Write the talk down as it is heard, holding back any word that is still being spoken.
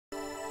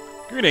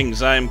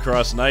Greetings, I am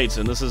CrossKnights,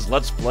 and this is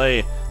Let's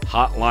Play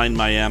Hotline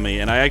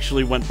Miami, and I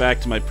actually went back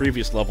to my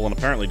previous level and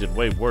apparently did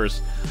way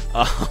worse.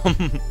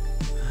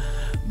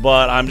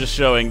 But I'm just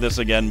showing this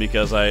again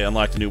because I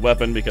unlocked a new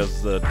weapon,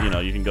 because, you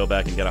can go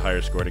back and get a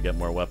higher score to get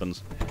more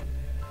weapons.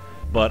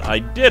 But I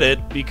did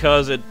it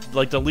because it,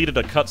 deleted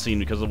a cutscene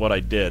because of what I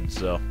did,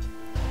 so...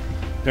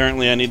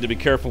 Apparently I need to be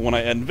careful when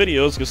I end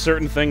videos, because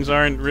certain things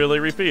aren't really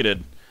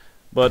repeated.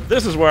 But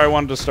this is where I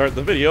wanted to start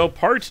the video,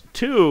 Part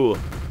 2!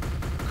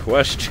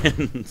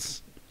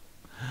 Questions.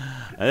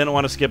 I didn't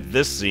want to skip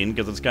this scene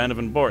because it's kind of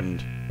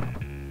important.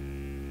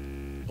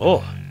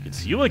 Oh,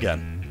 it's you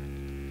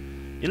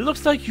again. It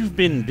looks like you've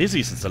been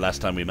busy since the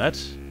last time we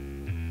met.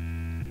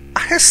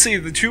 I see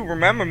that you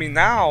remember me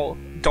now,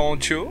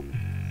 don't you?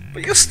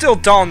 But you still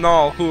don't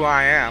know who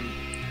I am.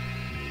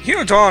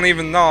 You don't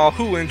even know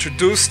who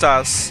introduced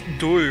us,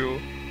 do you?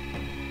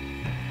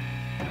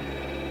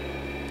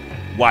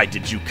 Why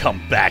did you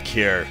come back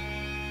here?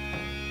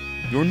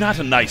 You're not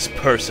a nice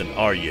person,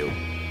 are you?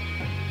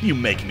 You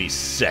make me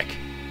sick.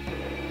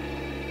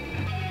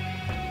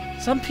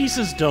 Some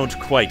pieces don't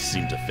quite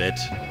seem to fit.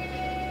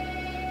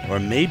 Or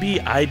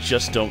maybe I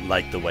just don't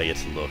like the way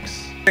it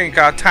looks. I think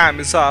our time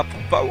is up,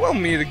 but we'll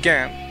meet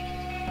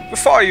again.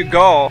 Before you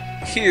go,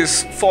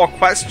 here's 4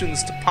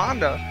 questions to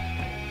ponder.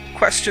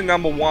 Question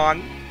number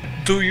 1,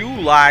 do you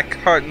like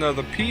hurting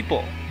other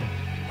people?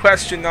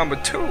 Question number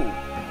 2,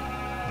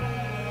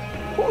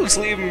 who's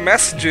leaving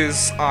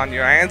messages on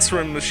your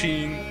answering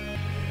machine?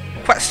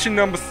 Question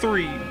number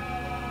 3,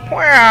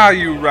 where are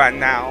you right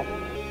now?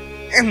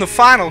 And the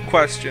final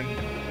question,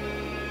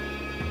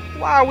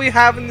 why are we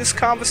having this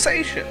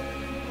conversation?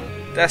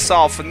 That's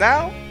all for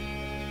now.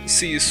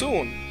 See you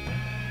soon.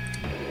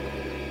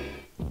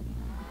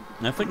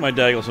 I think my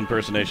Daggles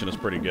impersonation is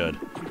pretty good.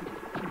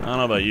 I don't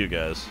know about you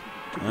guys.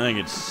 I think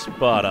it's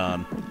spot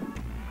on.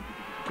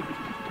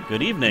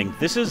 Good evening.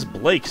 This is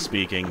Blake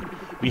speaking.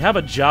 We have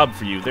a job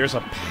for you. There's a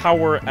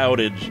power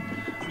outage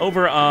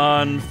over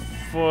on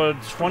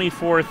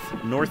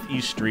 24th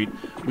Northeast Street.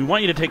 We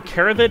want you to take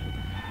care of it.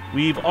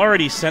 We've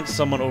already sent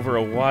someone over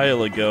a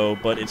while ago,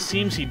 but it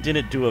seems he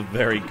didn't do a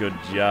very good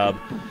job.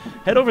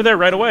 Head over there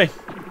right away.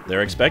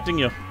 They're expecting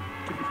you.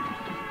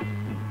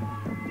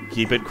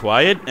 Keep it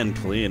quiet and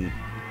clean.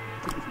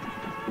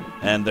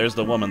 And there's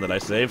the woman that I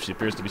saved. She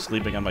appears to be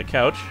sleeping on my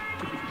couch.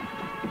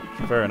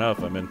 Fair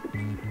enough, I mean...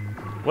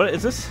 What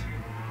is this?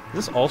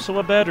 Is this also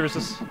a bed, or is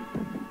this...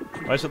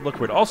 Why does it look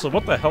weird? Also,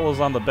 what the hell is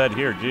on the bed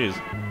here? Jeez.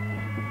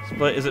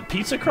 Is it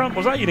pizza crumb?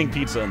 Was I eating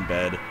pizza in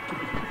bed?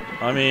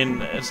 I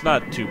mean, it's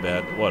not too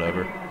bad.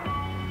 Whatever.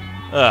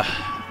 Ugh.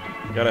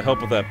 Gotta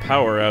help with that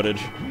power outage.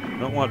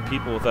 Don't want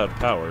people without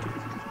power.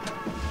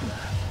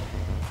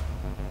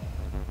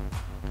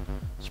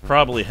 It's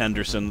probably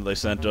Henderson that they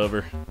sent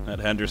over. That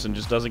Henderson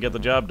just doesn't get the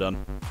job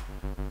done.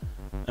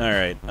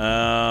 Alright,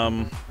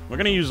 we're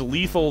gonna use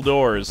lethal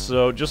doors,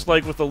 so just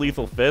like with the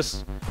lethal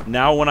fist,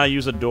 now when I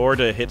use a door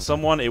to hit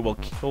someone, it will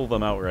kill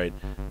them outright.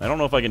 I don't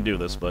know if I can do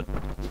this, but...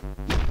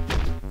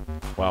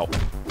 Wow.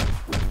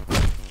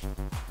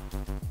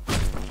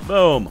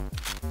 Boom!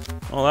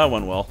 Oh, that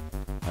went well.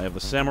 I have the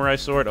samurai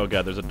sword. Oh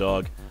god, there's a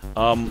dog.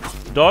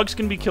 Dogs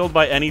can be killed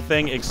by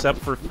anything except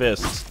for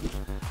fists.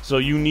 So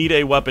you need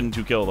a weapon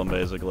to kill them,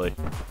 basically.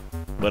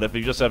 But if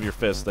you just have your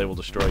fists, they will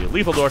destroy you.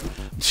 Lethal door!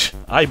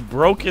 I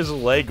broke his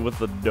leg with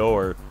the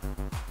door.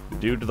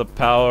 Due to the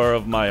power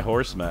of my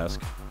horse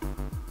mask.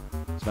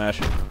 Smash.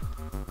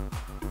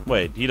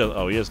 Wait, he does.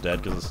 Oh, he is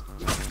dead because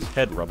his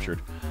head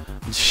ruptured.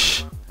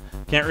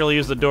 Can't really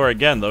use the door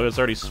again, though. It's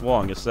already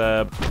swung.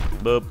 Except,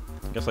 boop.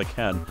 I guess I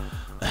can.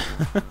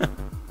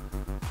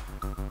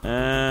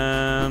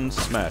 And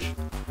smash.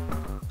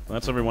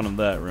 That's everyone in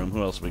that room.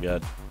 Who else we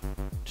got?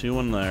 2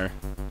 in there.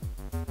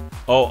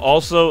 Oh,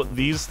 also,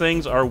 these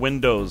things are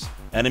windows.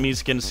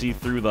 Enemies can see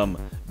through them.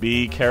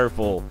 Be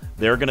careful.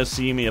 They're gonna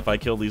see me if I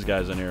kill these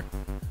guys in here.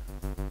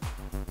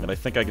 And I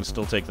think I can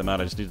still take them out.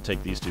 I just need to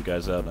take these 2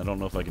 guys out. I don't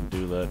know if I can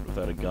do that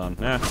without a gun.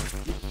 Nah.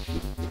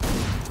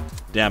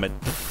 Damn it.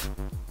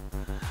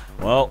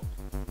 Well,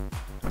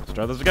 let's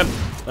try this again.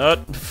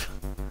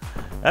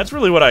 That's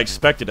really what I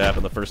expected to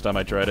happen the first time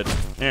I tried it.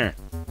 Here.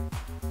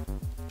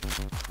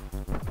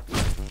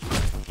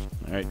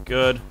 Alright,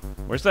 good.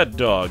 Where's that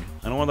dog?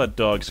 I don't want that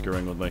dog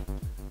screwing with me.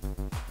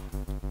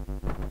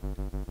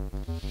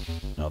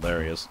 Oh,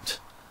 there he is.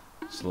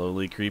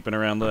 Slowly creeping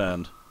around the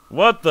end.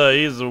 What the?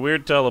 He's a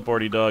weird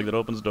teleporty dog that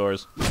opens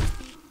doors.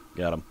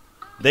 Got him.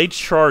 They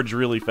charge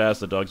really fast,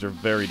 the dogs are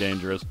very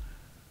dangerous.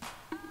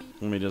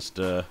 Let me just,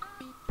 Let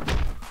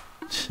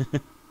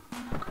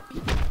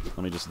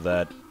me just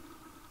that.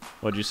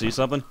 What'd you see,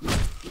 something?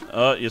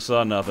 Oh, you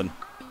saw nothing.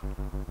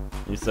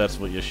 At least that's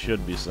what you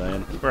should be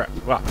saying.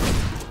 Wow.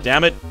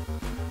 Damn it.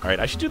 Alright,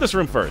 I should do this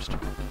room first.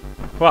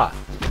 Why?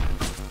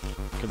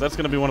 Because that's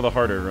going to be one of the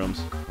harder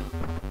rooms.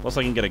 Plus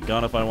I can get a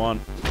gun if I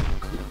want.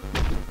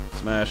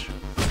 Smash.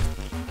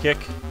 Kick.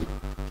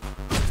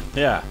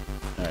 Yeah.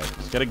 Alright,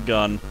 let's get a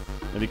gun.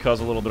 Maybe cause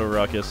a little bit of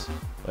ruckus.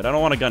 But I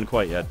don't want a gun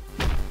quite yet.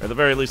 Or at the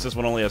very least, this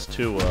one only has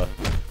 2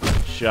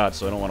 shots,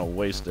 so I don't want to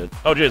waste it.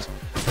 Oh, jeez.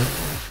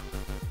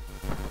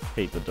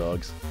 Hate the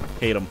dogs.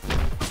 Hate them.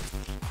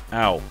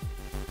 Ow.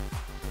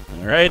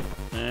 Alright.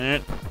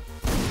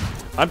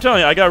 I'm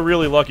telling you, I got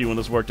really lucky when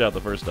this worked out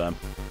the first time.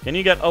 Can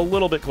you get a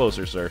little bit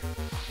closer, sir?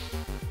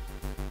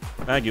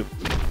 Thank you.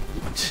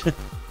 Just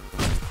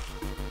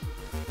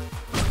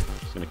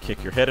gonna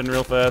kick your head in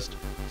real fast.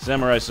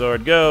 Samurai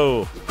sword,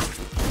 go!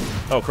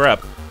 Oh,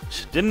 crap.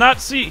 Did not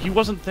see. He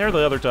wasn't there the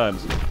other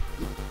times.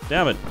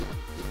 Damn it.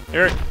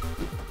 Eric.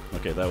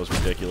 Okay, that was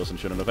ridiculous and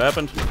shouldn't have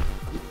happened.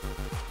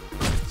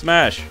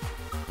 Smash!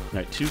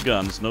 Alright, 2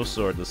 guns, no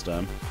sword this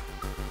time.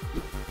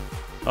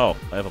 Oh,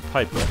 I have a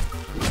pipe though.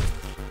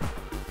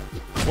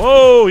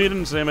 Whoa! He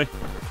didn't see me.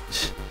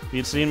 If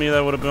he'd seen me,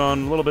 that would have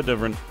gone a little bit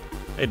different.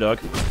 Hey, dog.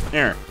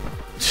 Here.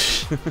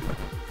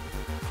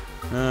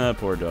 Ah,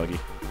 poor doggy.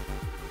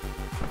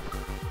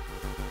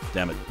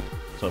 Damn it.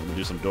 So I'm gonna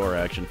do some door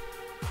action.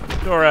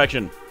 Door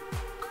action!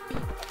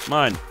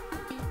 Mine.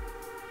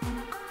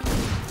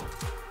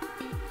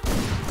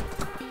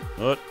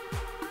 What?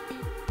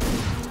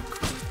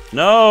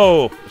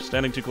 No! You're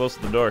standing too close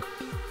to the door.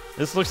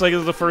 This looks like this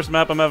is the first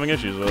map I'm having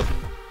issues with.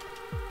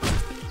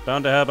 It's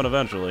bound to happen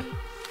eventually.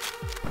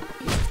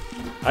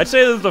 I'd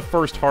say this is the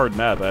first hard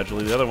map,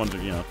 actually. The other ones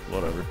are, you know,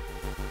 whatever.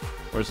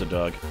 Where's the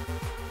dog?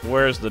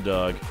 Where's the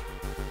dog?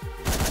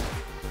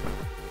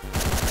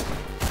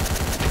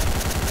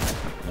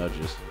 Oh,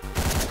 jeez.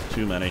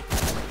 Too many.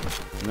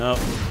 No.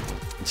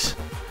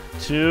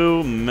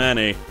 Too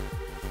many.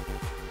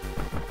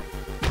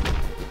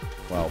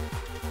 Wow.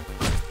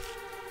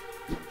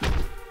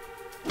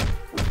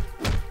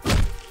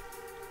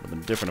 Would have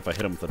been different if I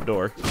hit him with the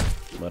door,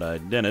 but I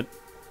didn't.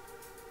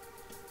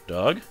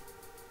 Dog?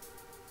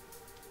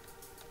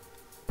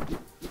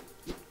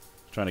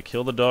 Trying to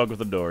kill the dog with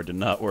the door did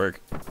not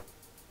work.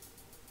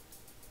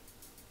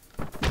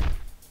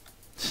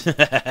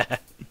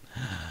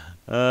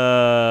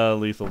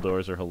 Lethal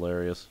doors are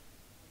hilarious.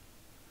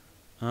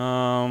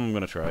 I'm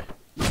gonna try.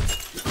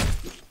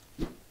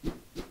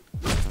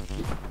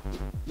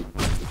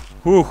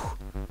 Whew.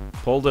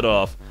 Pulled it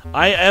off.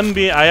 I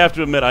have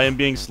to admit, I am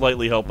being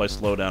slightly helped by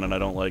slowdown, and I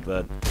don't like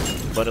that.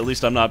 But at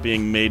least I'm not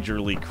being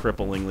majorly,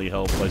 cripplingly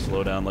helped by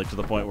slowdown, like to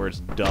the point where it's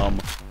dumb.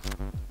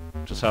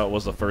 Just how it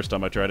was the first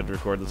time I tried to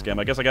record this game.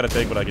 I guess I gotta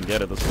take what I can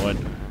get at this point.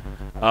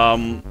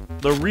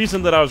 The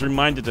reason that I was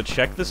reminded to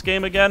check this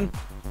game again...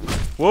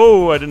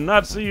 Whoa, I did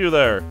not see you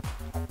there!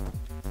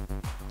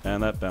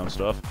 And that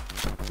bounced off.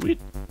 Sweet.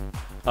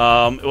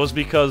 It was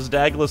because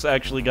Douglas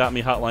actually got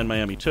me Hotline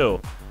Miami 2.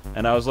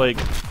 And I was like,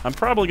 I'm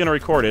probably gonna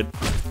record it.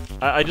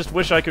 I just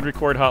wish I could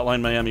record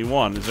Hotline Miami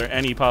 1. Is there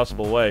any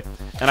possible way?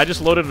 And I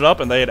just loaded it up,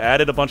 and they had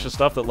added a bunch of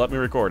stuff that let me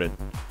record it.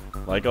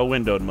 Like a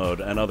windowed mode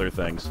and other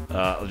things.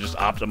 Just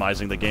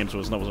optimizing the game so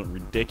it wasn't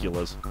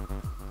ridiculous.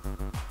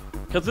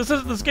 Because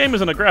this game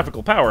isn't a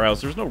graphical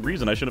powerhouse. There's no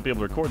reason I shouldn't be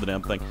able to record the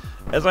damn thing.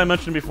 As I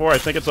mentioned before, I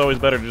think it's always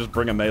better to just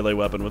bring a melee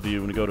weapon with you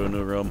when you go to a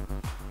new room.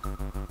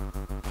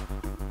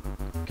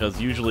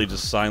 Because usually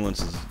just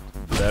silence is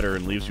better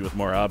and leaves you with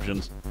more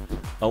options.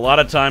 A lot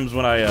of times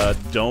when I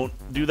don't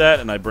do that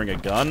and I bring a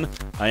gun,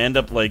 I end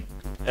up like,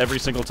 every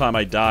single time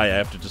I die, I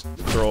have to just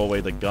throw away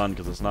the gun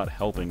because it's not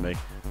helping me.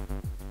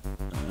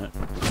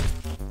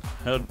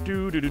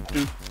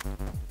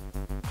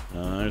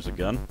 There's a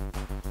gun.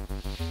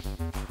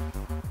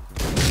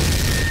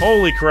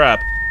 Holy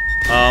crap.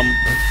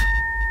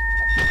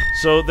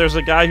 So there's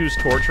a guy who's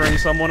torturing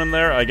someone in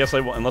there. I guess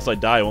unless I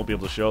die, I won't be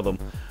able to show them.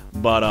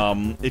 But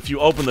if you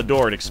open the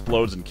door, it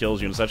explodes and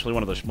kills you, and it's actually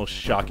one of the most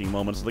shocking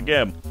moments of the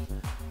game.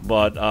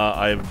 But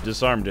I've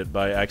disarmed it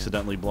by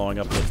accidentally blowing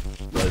up the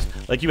place.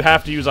 Like, you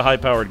have to use a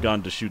high-powered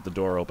gun to shoot the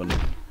door open.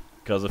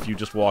 Because if you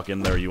just walk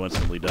in there, you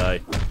instantly die.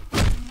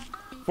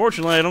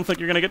 Fortunately, I don't think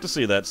you're going to get to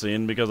see that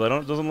scene, because it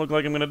doesn't look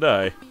like I'm going to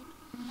die.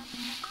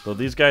 Though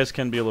these guys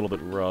can be a little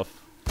bit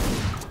rough.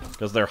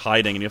 Because they're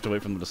hiding, and you have to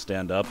wait for them to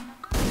stand up.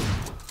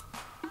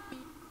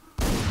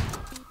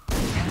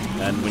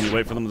 And when you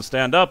wait for them to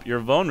stand up, you're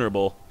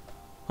vulnerable.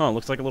 Huh,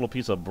 looks like a little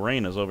piece of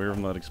brain is over here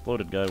from that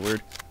exploded guy.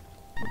 Weird.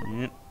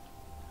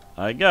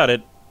 I got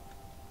it.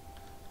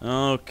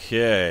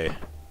 Okay.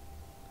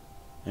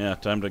 Yeah,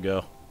 time to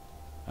go.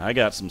 I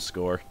got some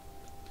score.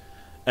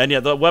 And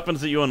yeah, the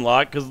weapons that you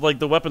unlock, because like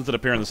the weapons that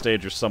appear on the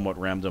stage are somewhat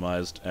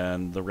randomized,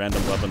 and the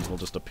random weapons will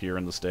just appear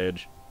in the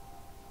stage.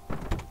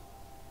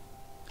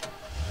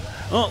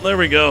 Oh, there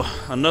we go.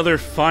 Another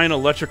fine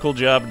electrical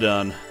job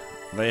done.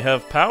 They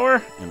have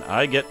power, and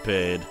I get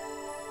paid.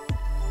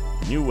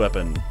 New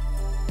weapon.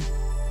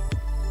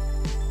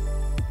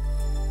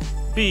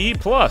 B+,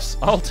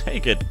 I'll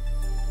take it.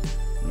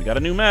 We got a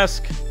new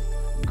mask.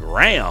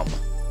 Graham.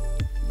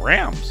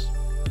 Brams.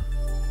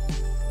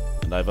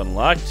 And I've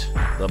unlocked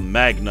the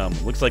Magnum.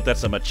 Looks like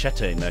that's a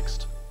machete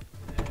next.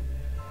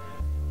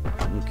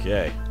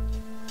 Okay.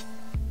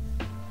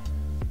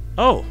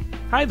 Oh,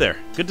 hi there.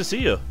 Good to see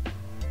you.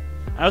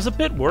 I was a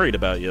bit worried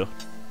about you.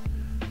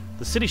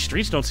 The city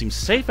streets don't seem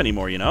safe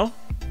anymore, you know?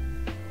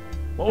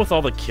 What with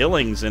all the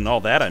killings and all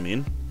that, I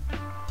mean.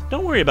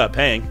 Don't worry about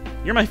paying.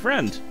 You're my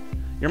friend.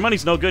 Your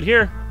money's no good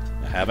here.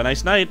 Have a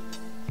nice night.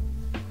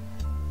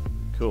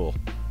 Cool.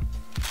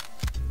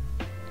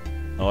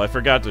 Oh, I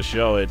forgot to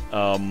show it.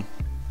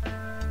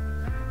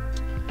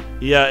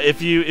 Yeah,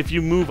 if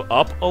you move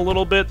up a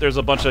little bit, there's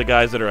a bunch of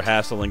guys that are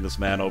hassling this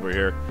man over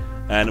here.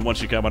 And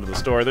once you come out of the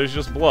store, there's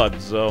just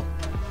blood, so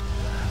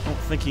I don't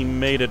think he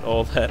made it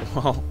all that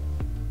well.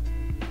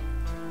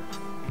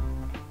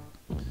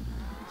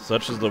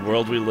 Such is the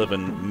world we live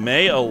in.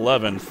 May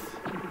 11th.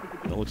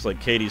 It looks like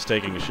Katie's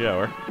taking a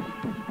shower.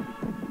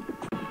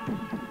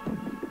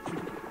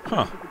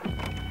 Huh.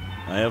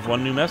 I have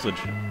one new message.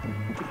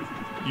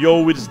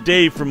 Yo, it's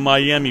Dave from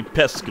Miami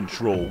Pest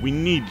Control. We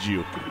need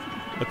you.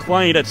 A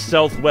client at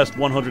Southwest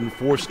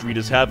 104th Street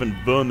is having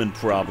vermin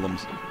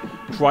problems.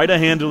 Try to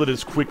handle it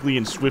as quickly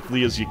and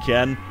swiftly as you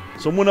can.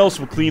 Someone else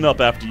will clean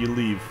up after you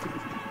leave.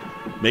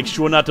 Make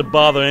sure not to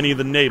bother any of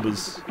the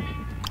neighbors.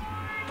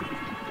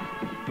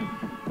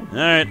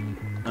 Alright.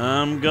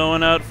 I'm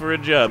going out for a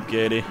job,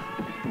 Katie.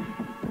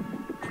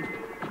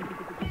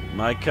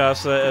 My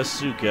casa es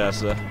su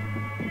casa.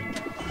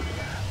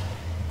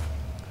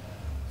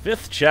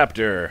 5th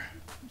chapter.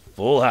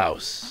 Full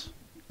House.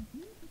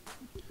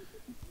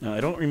 Now,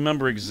 I don't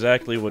remember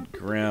exactly what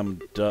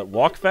Graham does.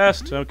 Walk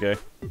fast? Okay.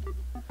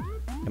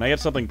 Can I get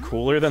something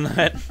cooler than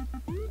that?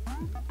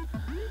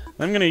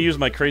 I'm gonna use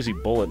my crazy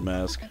bullet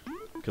mask.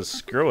 Because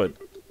screw it.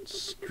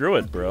 Screw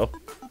it, bro.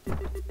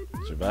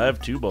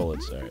 Survive 2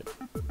 bullets. Alright.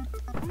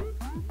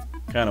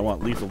 Kinda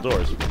want lethal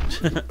doors.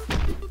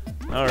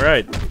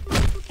 Alright.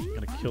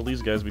 Gotta kill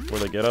these guys before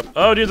they get up.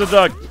 Oh, geez, a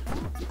dog!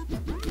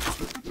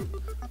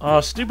 Oh,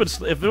 stupid.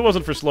 If it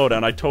wasn't for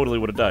slowdown, I totally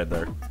would have died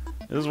there.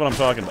 This is what I'm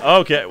talking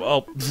about. Okay,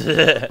 well.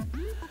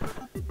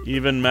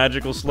 Even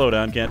magical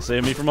slowdown can't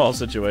save me from all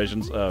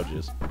situations. Oh,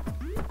 jeez.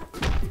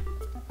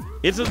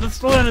 The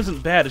slowdown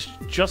isn't bad. It's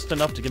just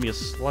enough to give me a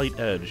slight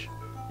edge.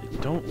 I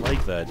don't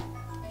like that.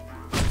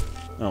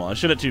 Oh, well, I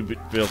shouldn't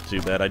feel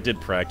too bad. I did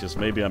practice.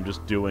 Maybe I'm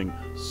just doing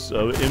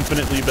so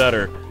infinitely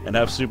better and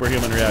have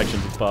superhuman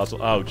reactions as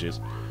possible. Oh,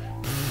 jeez.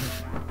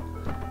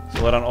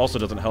 Slowdown also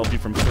doesn't help you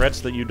from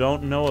threats that you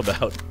don't know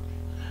about.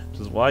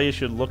 Which is why you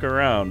should look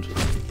around.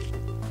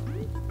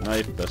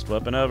 Knife, best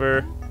weapon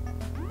ever.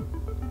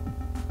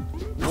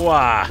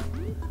 Wah!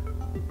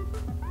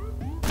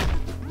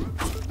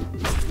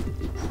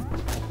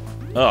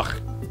 Ugh.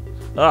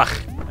 Ugh.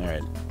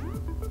 Alright.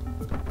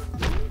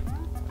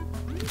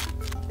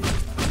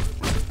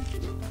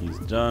 He's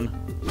done.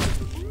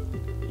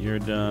 You're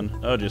done.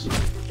 Oh, just...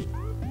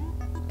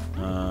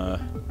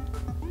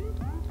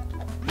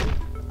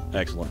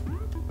 Excellent.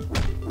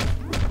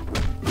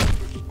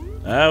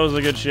 That was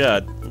a good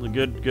shot. A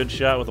good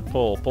shot with a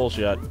pull. Pull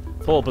shot.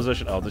 Pull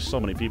position. Oh, there's so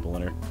many people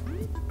in here.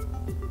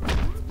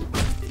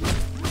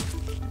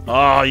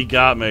 Oh, you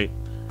got me.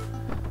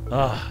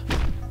 Ah.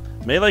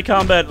 Melee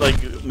combat,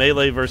 like,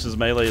 melee versus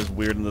melee is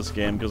weird in this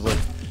game, because, like,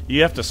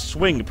 you have to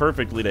swing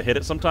perfectly to hit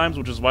it sometimes,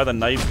 which is why the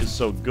knife is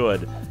so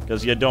good,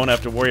 because you don't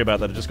have to worry about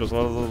that. It just goes...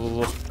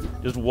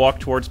 Just walk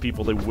towards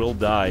people, they will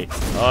die.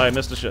 Oh, I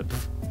missed a shit.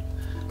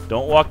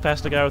 Don't walk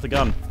past a guy with a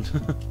gun.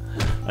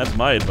 That's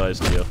my advice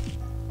to you.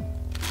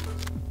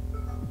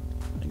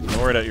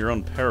 Ignore it at your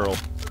own peril.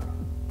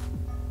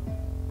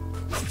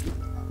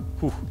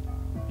 Whew.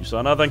 You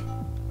saw nothing?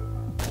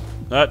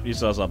 Ah, you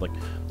saw something.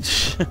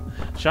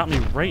 Shot me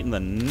right in the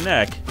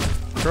neck.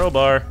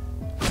 Crowbar.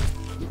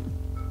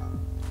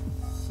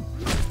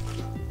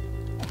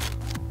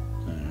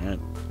 Alright.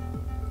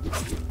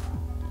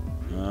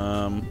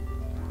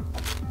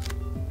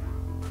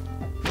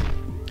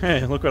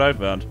 Hey, look what I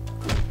found.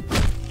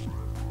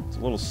 It's a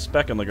little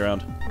speck on the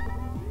ground.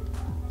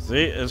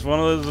 See, it's one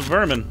of those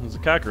vermin. It's a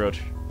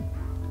cockroach.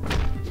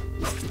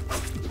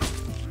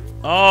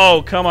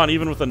 Oh, come on.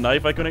 Even with a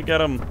knife, I couldn't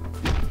get him.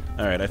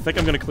 Alright, I think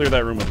I'm going to clear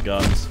that room with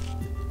guns.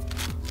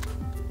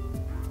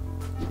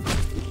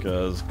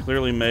 Because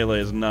clearly melee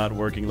is not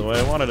working the way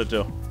I wanted it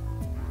to.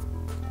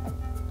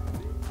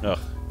 Ugh.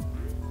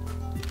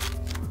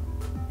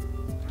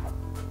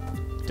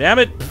 Damn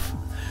it!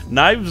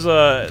 Knives,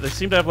 they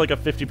seem to have like a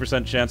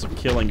 50% chance of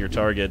killing your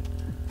target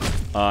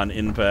on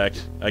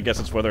impact. I guess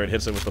it's whether it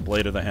hits it with the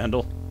blade or the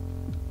handle.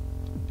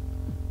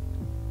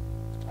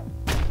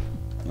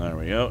 There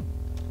we go.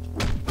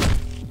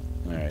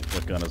 Alright,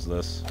 what gun is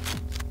this?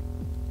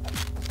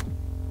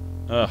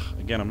 Ugh,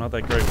 again, I'm not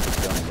that great with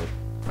this gun, but...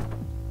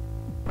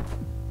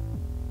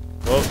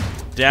 Whoa,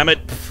 damn it!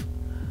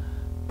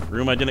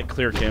 Room I didn't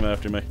clear came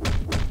after me.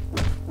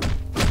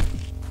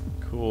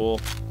 Cool.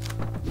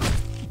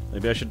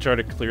 Maybe I should try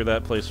to clear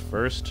that place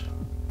first.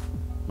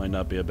 Might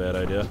not be a bad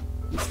idea.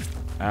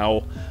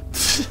 Ow.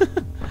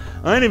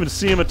 I didn't even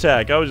see him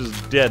attack. I was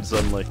just dead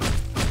suddenly.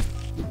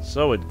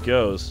 So it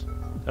goes.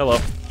 Hello.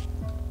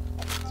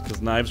 It's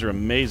because knives are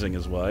amazing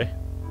is why.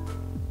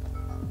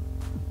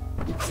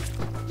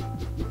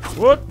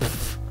 What?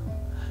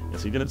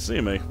 Guess he didn't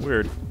see me.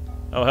 Weird.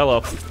 Oh,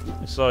 hello.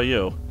 I saw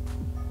you.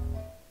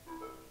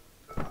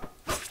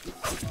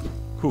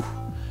 Whew.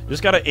 You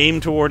just gotta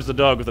aim towards the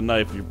dog with a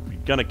knife. You're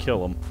gonna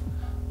kill him.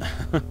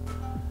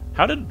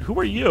 Who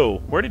are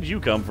you? Where did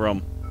you come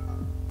from?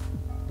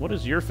 What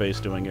is your face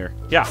doing here?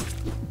 Yeah.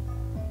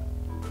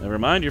 Never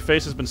mind, your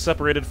face has been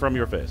separated from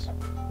your face.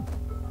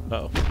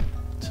 Uh-oh.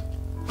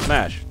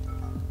 Smash.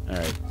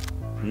 Alright.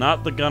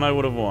 Not the gun I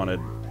would have wanted.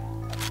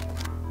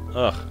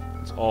 Ugh.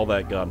 It's all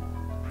that gun.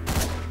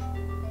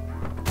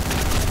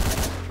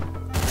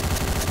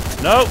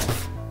 Nope!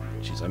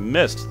 Jeez, I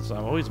missed. I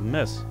always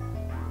miss.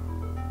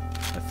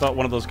 I thought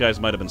one of those guys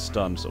might have been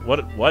stunned, so what?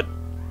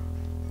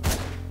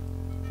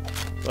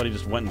 Thought he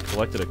just went and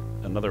collected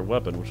another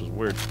weapon, which was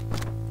weird.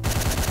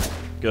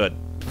 Good.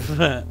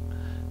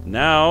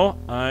 Now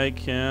I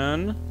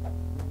can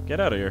get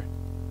out of here.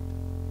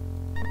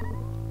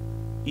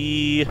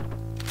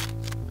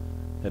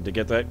 Had to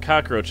get that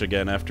cockroach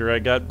again after I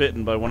got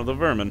bitten by one of the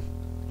vermin.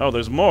 Oh,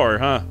 there's more,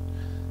 huh?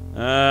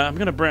 I'm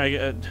gonna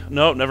bring...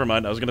 no, never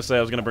mind. I was gonna say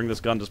I was gonna bring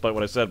this gun despite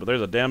what I said, but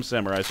there's a damn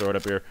samurai sword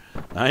up here.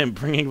 I am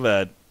bringing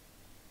that.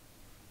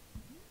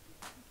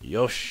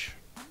 Yosh.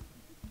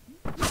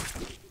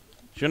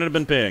 Shouldn't have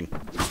been peeing.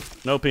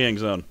 No peeing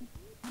zone.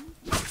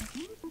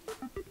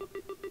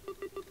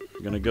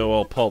 I'm gonna go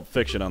all Pulp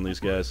Fiction on these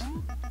guys.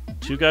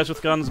 2 guys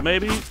with guns,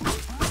 maybe?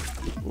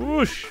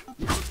 Whoosh!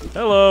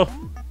 Hello!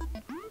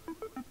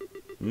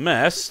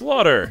 Mass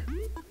slaughter!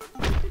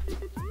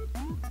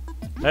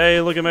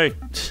 Hey, look at me!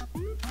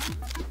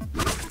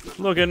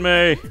 Look at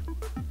me!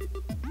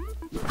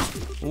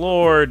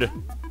 Lord!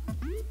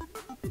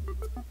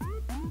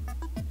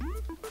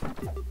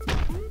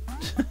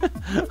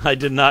 I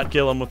did not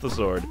kill him with the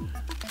sword.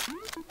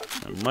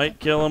 I might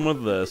kill him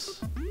with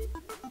this.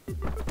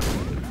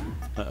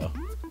 Uh-oh.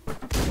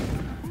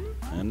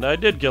 And I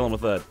did kill him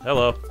with that.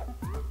 Hello.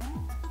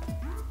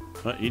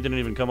 He didn't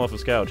even come off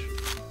his couch.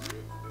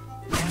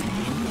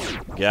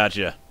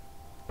 Gotcha.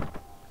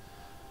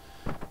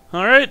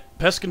 Alright,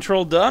 pest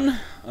control done.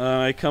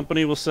 My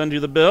company will send you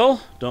the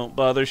bill. Don't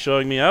bother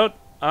showing me out.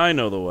 I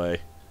know the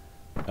way.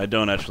 I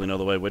don't actually know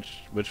the way.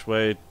 Which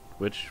way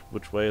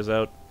is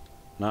out?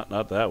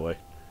 Not that way.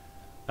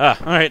 Ah,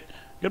 alright.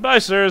 Goodbye,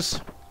 sirs.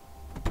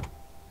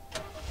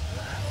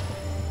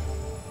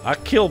 I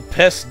killed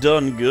pests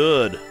done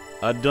good.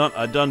 I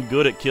done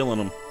good at killing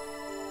them.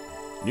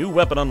 New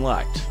weapon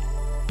unlocked.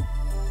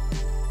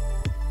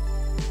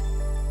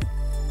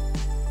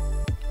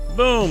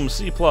 Boom!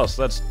 C+.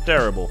 That's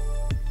terrible.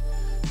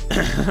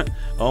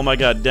 Oh my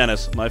god,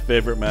 Dennis, my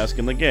favorite mask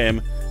in the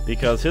game,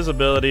 because his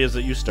ability is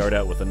that you start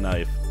out with a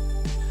knife.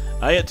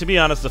 To be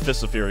honest, the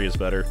Fist of Fury is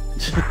better.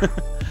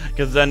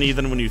 Because then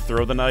even when you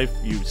throw the knife,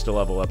 you still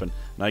have a weapon.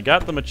 And I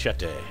got the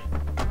machete.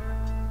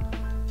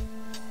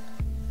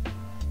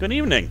 Good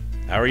evening.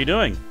 How are you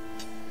doing?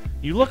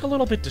 You look a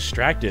little bit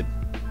distracted.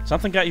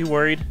 Something got you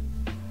worried?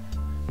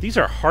 These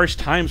are harsh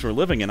times we're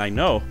living in, I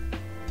know.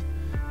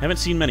 Haven't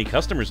seen many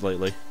customers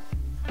lately.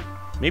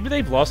 Maybe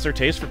they've lost their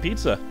taste for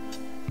pizza.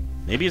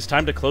 Maybe it's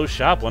time to close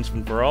shop once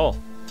and for all.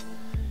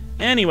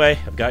 Anyway,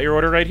 I've got your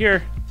order right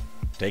here.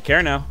 Take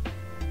care now.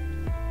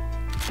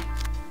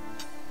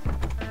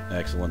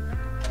 Excellent.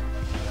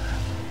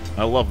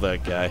 I love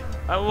that guy.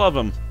 I love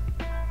him.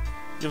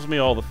 Gives me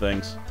all the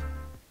things.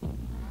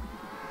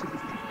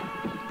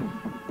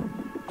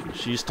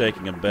 She's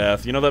taking a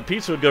bath. You know, that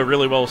pizza would go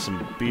really well with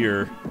some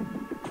beer.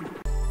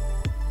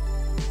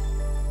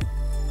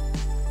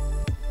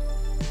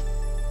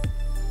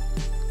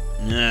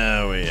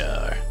 There we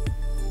are.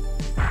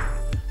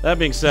 That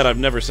being said, I've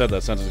never said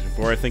that sentence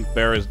before. I think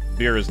beer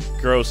is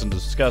gross and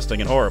disgusting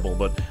and horrible,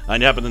 but I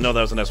happen to know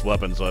that was an S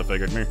weapon, so I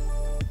figured, meh.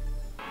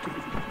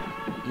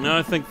 No,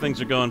 I think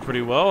things are going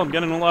pretty well. I'm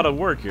getting a lot of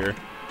work here.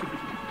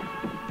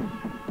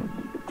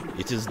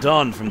 It is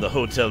Dawn from the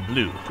Hotel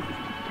Blue.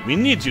 We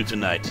need you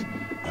tonight.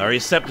 Our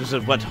receptors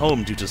have went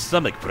home due to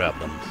stomach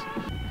problems.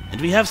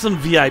 And we have some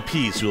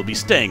VIPs who will be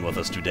staying with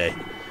us today.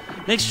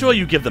 Make sure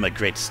you give them a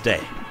great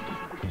stay.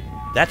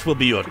 That will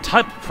be your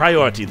top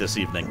priority this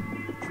evening.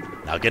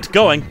 Now get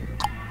going.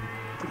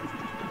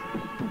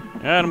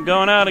 And I'm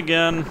going out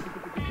again.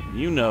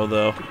 You know,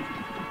 though.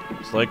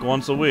 It's like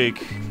once a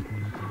week.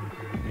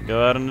 I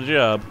go out on a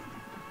job.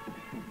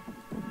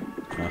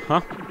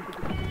 Uh-huh.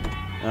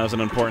 That was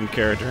an important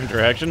character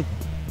interaction.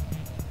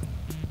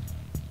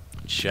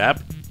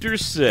 Chapter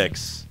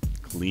 6.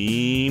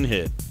 Clean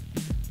hit.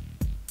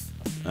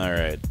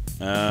 Alright.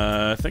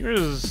 I think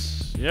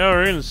there's... yeah,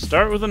 we're gonna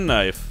start with a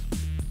knife.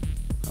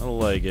 I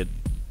like it.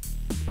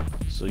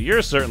 So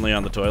you're certainly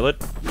on the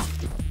toilet.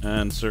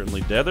 And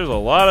certainly dead. There's a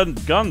lot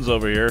of guns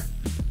over here.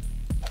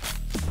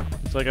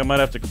 Looks like I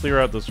might have to clear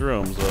out this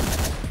room, so...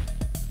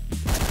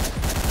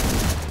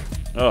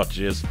 oh,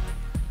 jeez.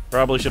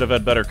 Probably should have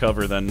had better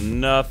cover than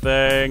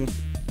nothing.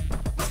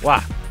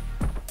 Wah!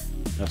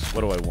 That's...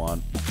 what do I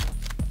want?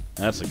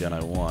 That's the gun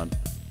I want.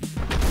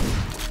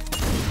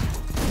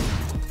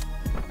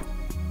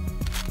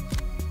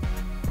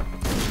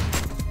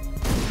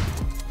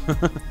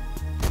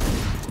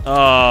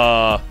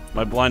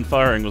 My blind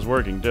firing was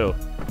working, too.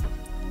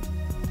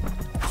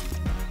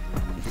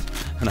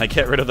 And I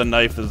get rid of the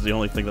knife, this is the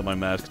only thing that my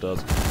mask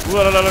does.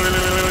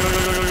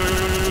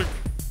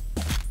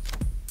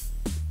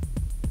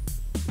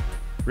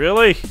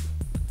 Really?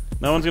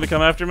 No one's gonna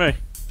come after me?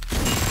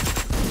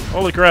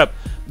 Holy crap.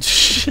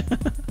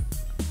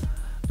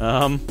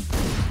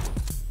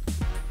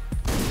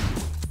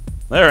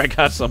 There, I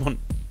got someone.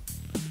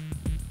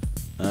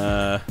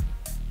 Alright,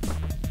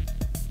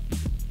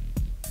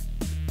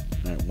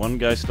 one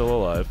guy still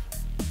alive.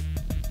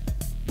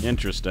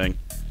 Interesting.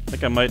 I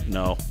think I might...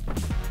 No. I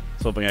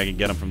was hoping I could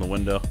get him from the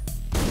window.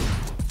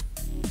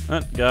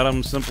 Got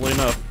him simply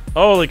enough.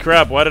 Holy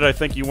crap, why did I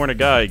think you weren't a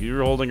guy? You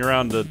were holding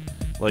around a,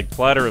 like,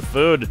 platter of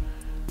food.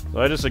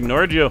 So I just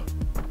ignored you.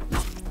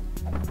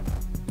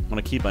 I'm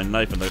gonna keep my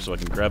knife in there so I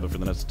can grab it for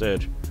the next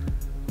stage.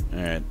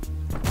 Alright.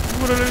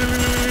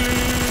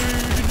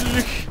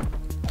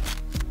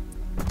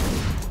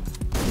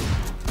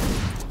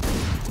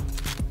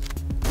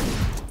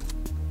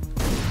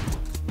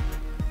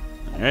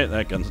 Alright,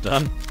 that gun's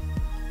done.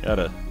 Got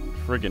a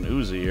friggin'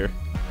 Uzi here.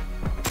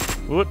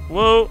 What?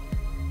 Whoa!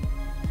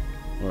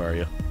 Where are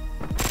you?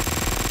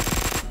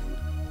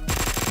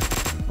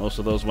 Most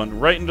of those went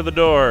right into the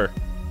door.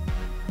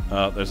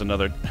 Oh, there's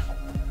another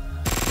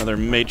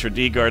maitre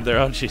d' guard there.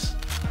 Oh, jeez.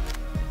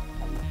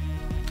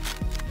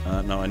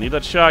 No, I need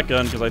that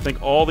shotgun because I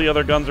think all the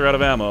other guns are out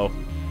of ammo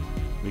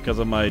because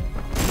of my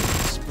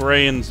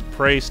spray and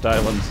pray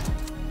stylings.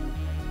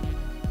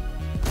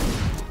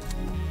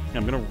 Yeah,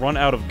 I'm gonna run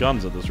out of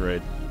guns at this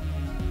rate.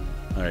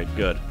 Alright,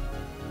 good.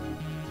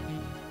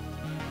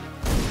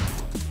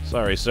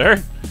 Sorry,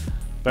 sir.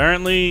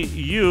 Apparently,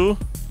 you...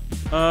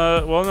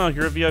 well, no,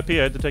 you're a VIP. I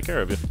had to take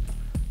care of you.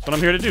 That's what I'm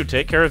here to do,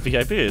 take care of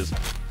VIPs.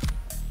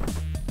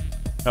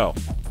 Oh.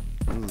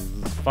 This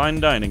is fine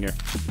dining here.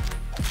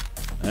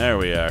 There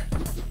we are.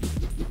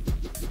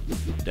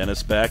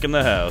 Dennis back in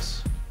the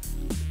house.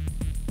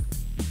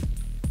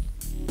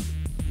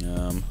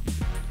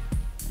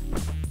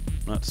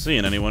 Not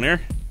seeing anyone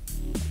here.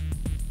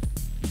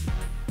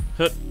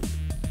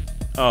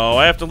 Oh,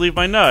 I have to leave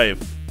my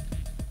knife.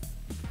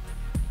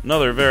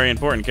 Another very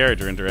important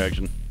character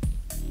interaction.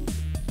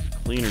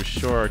 Cleaners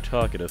sure are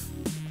talkative.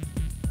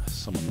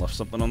 Someone left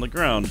something on the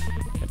ground.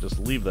 Can't just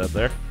leave that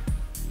there.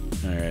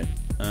 Alright.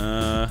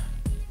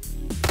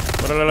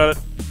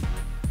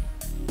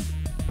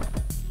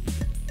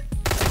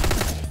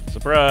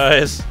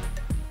 Surprise!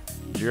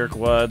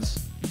 Jerkwads.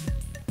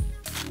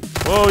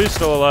 Whoa, he's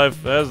still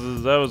alive.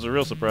 That was a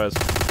real surprise.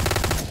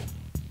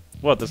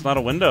 What, that's not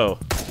a window?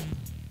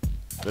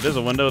 If it is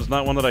a window, it's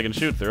not one that I can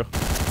shoot through.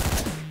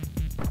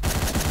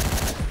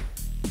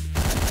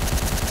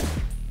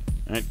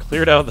 Alright,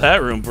 cleared out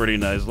that room pretty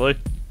nicely.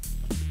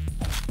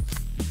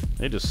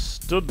 They just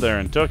stood there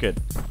and took it.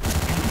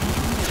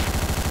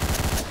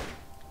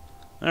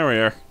 There we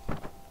are.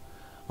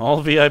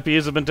 All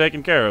VIPs have been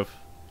taken care of.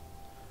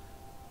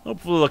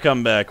 Hopefully they'll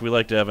come back. We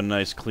like to have a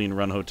nice, clean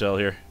run hotel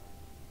here.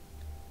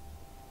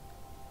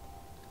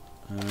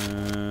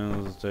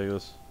 Let's take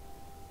this.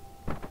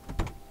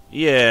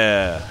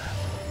 Yeah.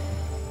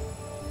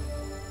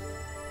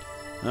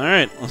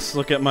 Alright, let's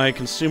look at my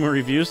consumer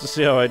reviews to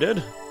see how I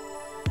did.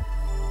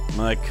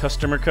 My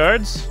customer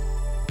cards.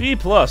 B+,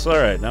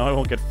 alright, now I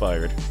won't get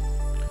fired.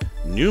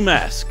 New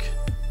mask.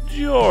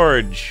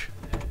 George.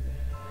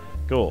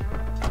 Cool.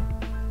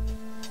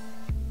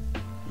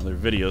 Another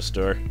video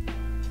store.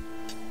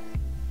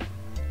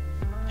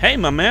 Hey,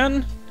 my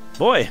man!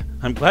 Boy,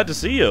 I'm glad to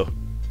see you.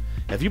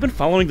 Have you been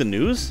following the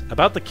news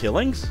about the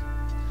killings?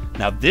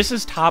 Now, this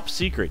is top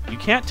secret. You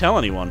can't tell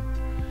anyone.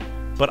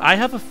 But I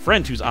have a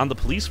friend who's on the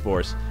police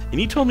force, and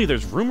he told me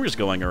there's rumors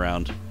going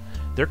around.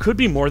 There could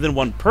be more than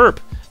one perp,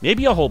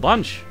 maybe a whole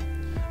bunch.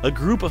 A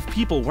group of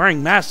people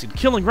wearing masks and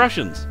killing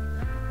Russians.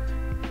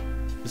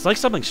 It's like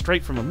something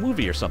straight from a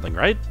movie or something,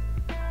 right?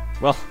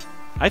 Well,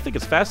 I think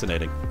it's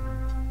fascinating.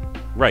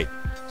 Right,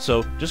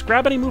 so just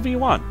grab any movie you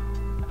want.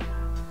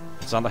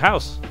 It's on the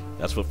house.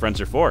 That's what friends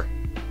are for.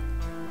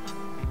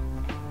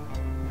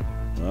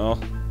 Well,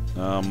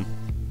 I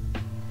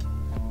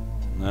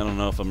don't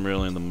know if I'm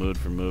really in the mood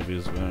for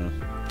movies.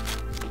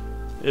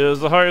 It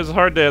was a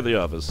hard day at the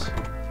office.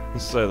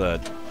 Let's say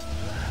that.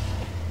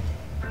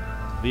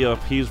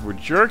 VIPs were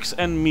jerks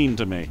and mean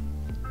to me.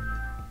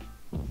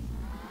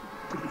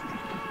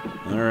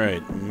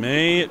 Alright,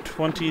 May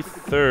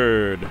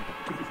 23rd.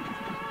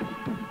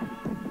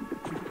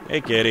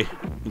 Hey, Katie.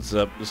 What's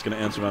up? Just gonna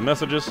answer my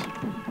messages.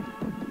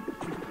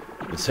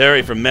 It's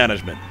Harry from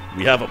management.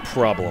 We have a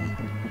problem.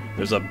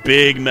 There's a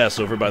big mess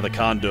over by the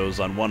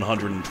condos on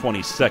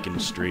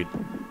 122nd Street.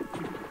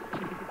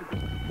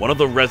 One of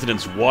the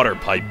residents' water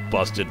pipe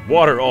busted.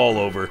 Water all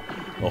over.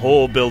 The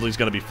whole building's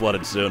gonna be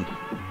flooded soon.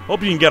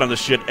 Hope you can get on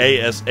this shit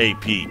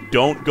ASAP.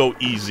 Don't go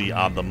easy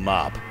on the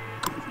mop.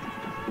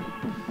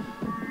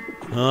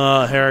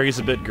 Harry's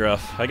a bit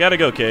gruff. I gotta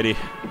go, Katie.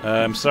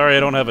 I'm sorry I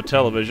don't have a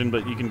television,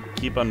 but you can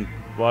keep on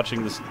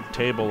watching this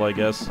table, I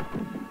guess.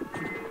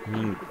 I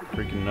didn't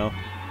freaking know.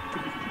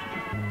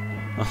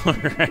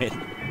 Alright.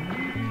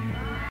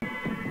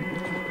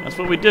 That's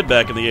what we did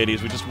back in the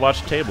 80s. We just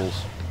watched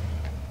tables.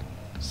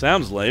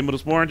 Sounds lame, but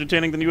it's more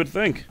entertaining than you would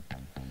think.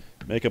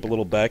 Make up a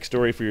little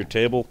backstory for your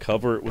table,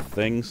 cover it with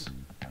things.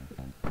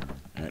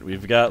 Alright,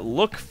 we've got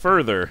look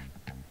further.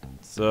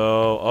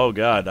 So, oh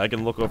god, I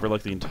can look over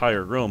like the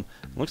entire room.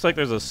 Looks like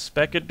there's a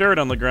speck of dirt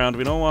on the ground.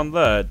 We don't want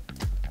that.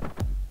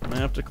 I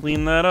have to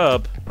clean that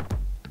up.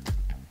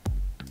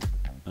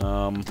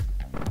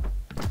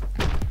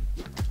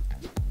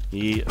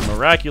 He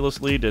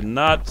miraculously did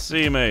not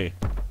see me.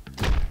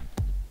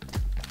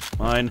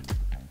 Mine.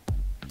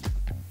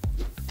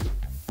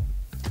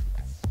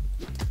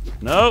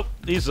 Nope,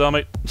 he saw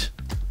me.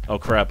 Oh,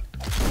 crap.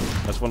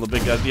 That's one of the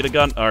big guys. Need a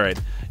gun?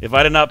 Alright. If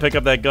I did not pick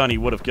up that gun, he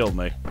would have killed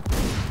me.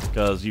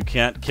 Because you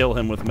can't kill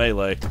him with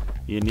melee.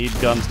 You need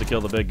guns to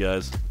kill the big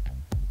guys.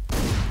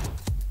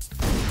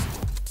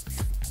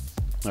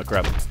 Oh,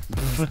 crap.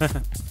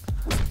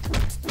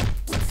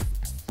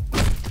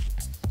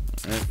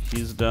 Alright,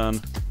 he's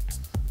done.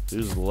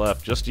 Who's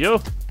left? Just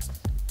you?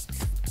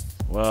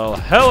 Well,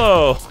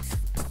 hello!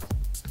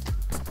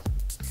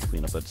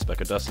 Clean up that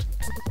speck of dust.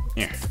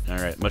 Here.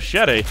 Alright,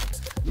 machete.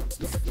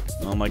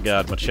 Oh my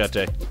god,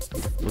 machete.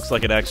 Looks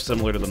like it acts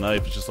similar to the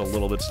knife. It's just a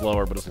little bit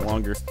slower, but it's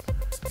longer.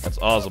 That's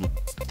awesome.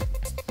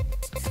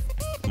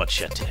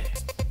 Machete.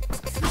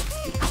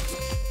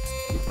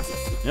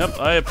 Yep,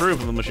 I approve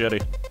of the machete.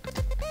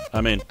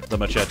 I mean, the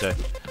machete.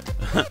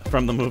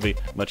 From the movie,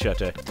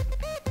 Machete.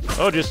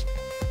 Oh, just...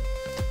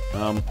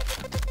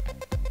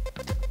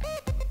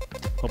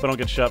 Hope I don't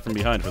get shot from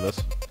behind for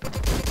this.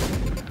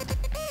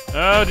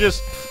 Oh,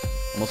 just...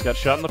 Almost got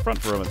shot in the front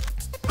for a minute.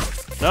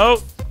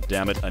 No!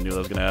 Damn it, I knew that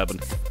was gonna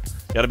happen.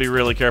 Gotta be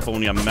really careful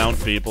when you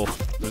mount people.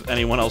 If there's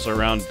anyone else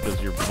around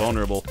because you're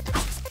vulnerable.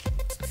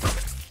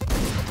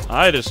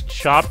 I just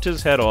chopped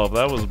his head off.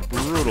 That was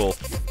brutal.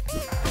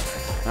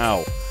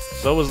 Ow.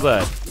 So was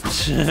that.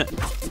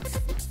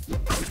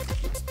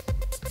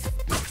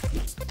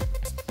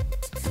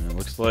 It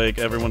looks like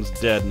everyone's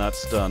dead, not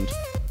stunned.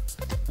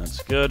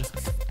 That's good.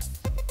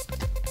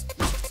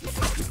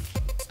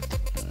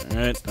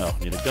 Alright. Oh,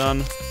 need a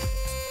gun.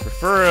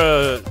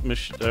 Prefer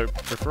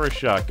a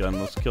shotgun.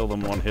 Let's kill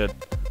them one hit.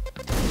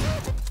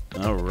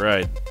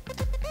 Alright.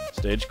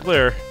 Stage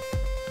clear.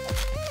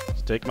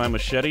 Let's take my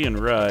machete and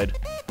ride.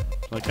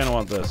 I kind of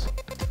want this.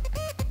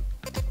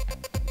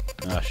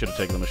 I should have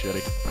taken the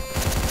machete.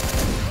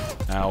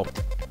 Ow.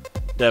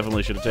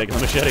 Definitely should have taken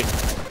the machete.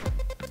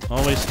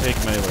 Always take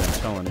melee, I'm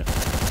telling you.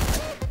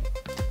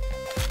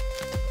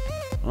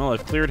 Well,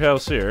 I've cleared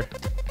house here.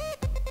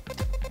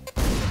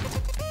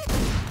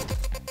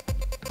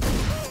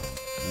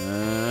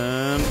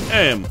 And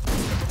aim!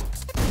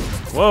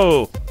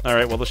 Whoa!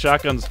 Alright, well the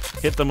shotguns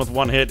hit them with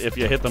one hit if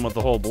you hit them with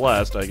the whole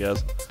blast, I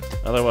guess.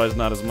 Otherwise,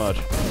 not as much.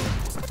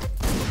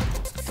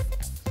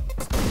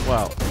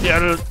 Wow.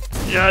 Yeah.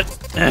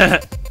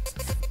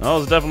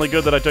 Well, it's definitely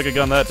good that I took a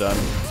gun that time.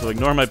 So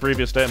ignore my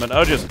previous statement.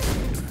 Oh, just...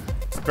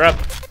 Crap.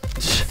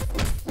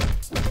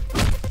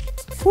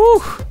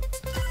 Whew.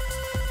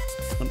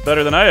 Went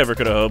better than I ever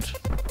could have hoped.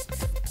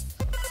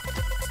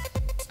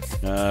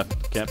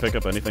 Can't pick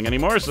up anything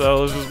anymore,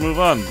 so let's just move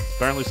on.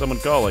 Apparently someone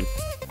calling.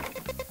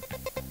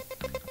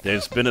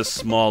 There's been a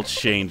small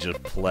change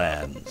of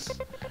plans.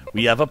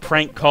 We have a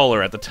prank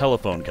caller at the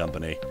telephone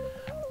company.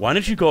 Why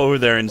don't you go over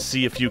there and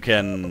see if you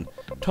can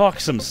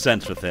talk some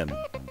sense with him?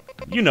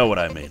 You know what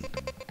I mean.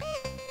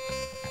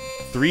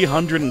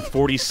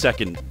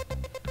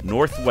 342nd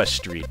Northwest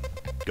Street.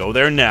 Go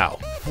there now.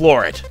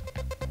 Floor it.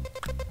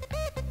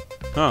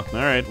 Huh,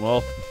 alright,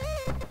 well...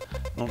 I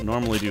don't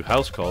normally do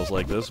house calls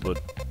like this,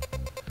 but...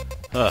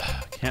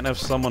 can't have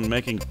someone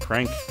making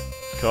prank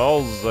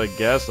calls, I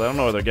guess. I don't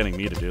know why they're getting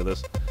me to do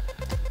this.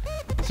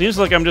 Seems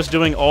like I'm just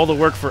doing all the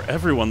work for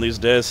everyone these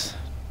days.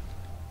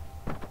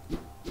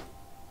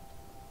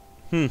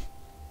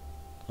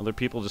 Other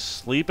people just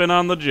sleeping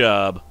on the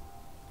job.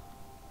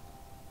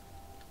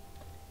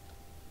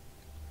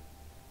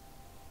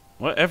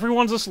 What?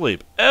 Everyone's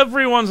asleep.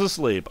 Everyone's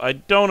asleep. I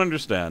don't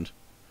understand.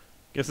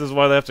 Guess this is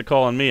why they have to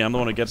call on me. I'm the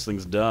one who gets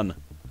things done.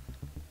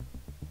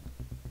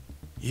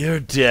 You're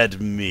dead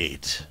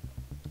meat.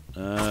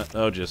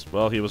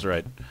 Well, he was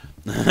right.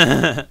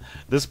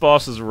 This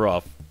boss is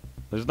rough.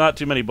 There's not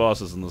too many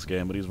bosses in this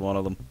game, but he's one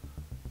of them.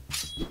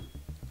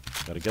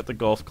 Gotta get the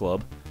golf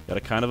club. Gotta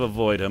kind of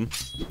avoid him.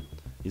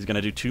 He's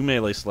gonna do 2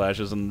 melee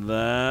slashes, and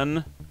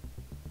then...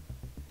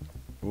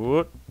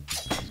 Whoop.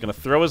 He's gonna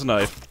throw his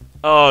knife.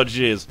 Oh,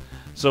 jeez.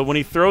 So when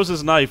he throws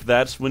his knife,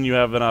 that's when you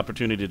have an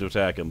opportunity to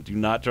attack him. Do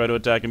not try to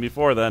attack him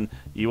before then.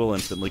 He will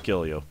instantly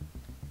kill you.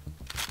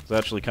 It's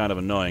actually kind of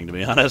annoying, to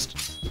be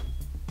honest.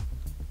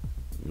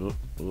 Whoop,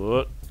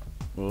 whoop,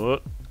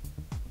 whoop.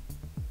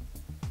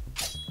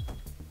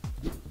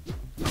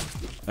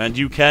 And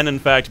you can, in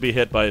fact, be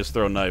hit by his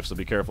thrown knife, so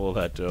be careful of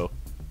that, too.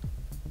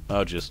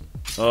 Oh, just...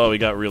 Oh, he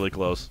got really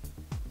close.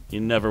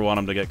 You never want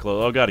him to get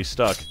close. Oh, God, he's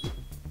stuck.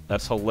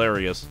 That's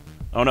hilarious.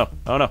 Oh, no.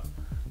 Oh, no.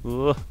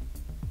 Ugh.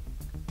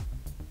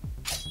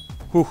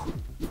 Whew.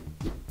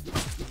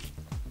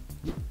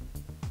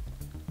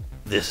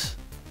 This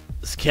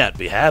can't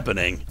be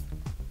happening.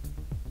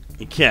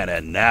 It can't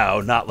end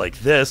now. Not like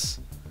this.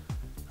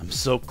 I'm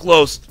so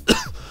close.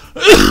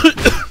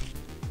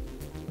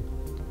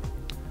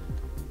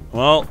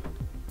 Well,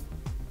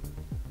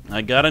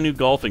 I got a new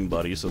golfing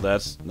buddy, so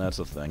that's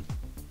a thing.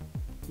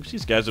 Wish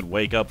these guys would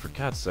wake up, for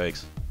God's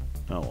sakes.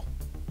 Oh well.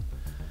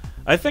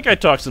 I think I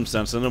talked some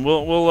sense in them.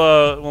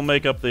 We'll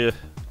make up the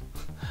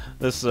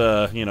this,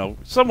 you know,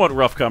 somewhat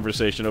rough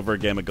conversation over a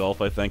game of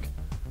golf, I think.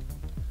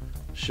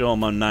 Show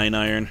him on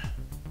 9-iron.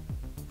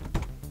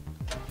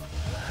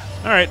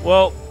 Alright,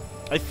 well,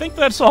 I think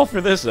that's all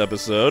for this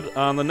episode.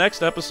 On the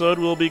next episode,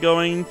 we'll be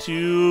going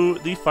to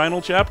the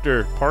final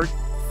chapter, part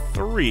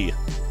 3.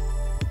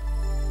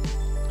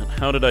 And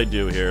how did I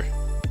do here?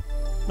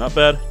 Not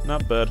bad,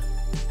 not bad.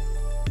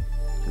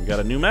 We got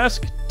a new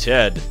mask,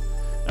 Ted.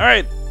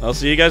 Alright, I'll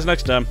see you guys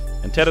next time.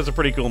 And Ted has a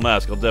pretty cool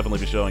mask, I'll definitely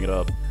be showing it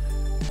up.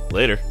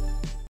 Later.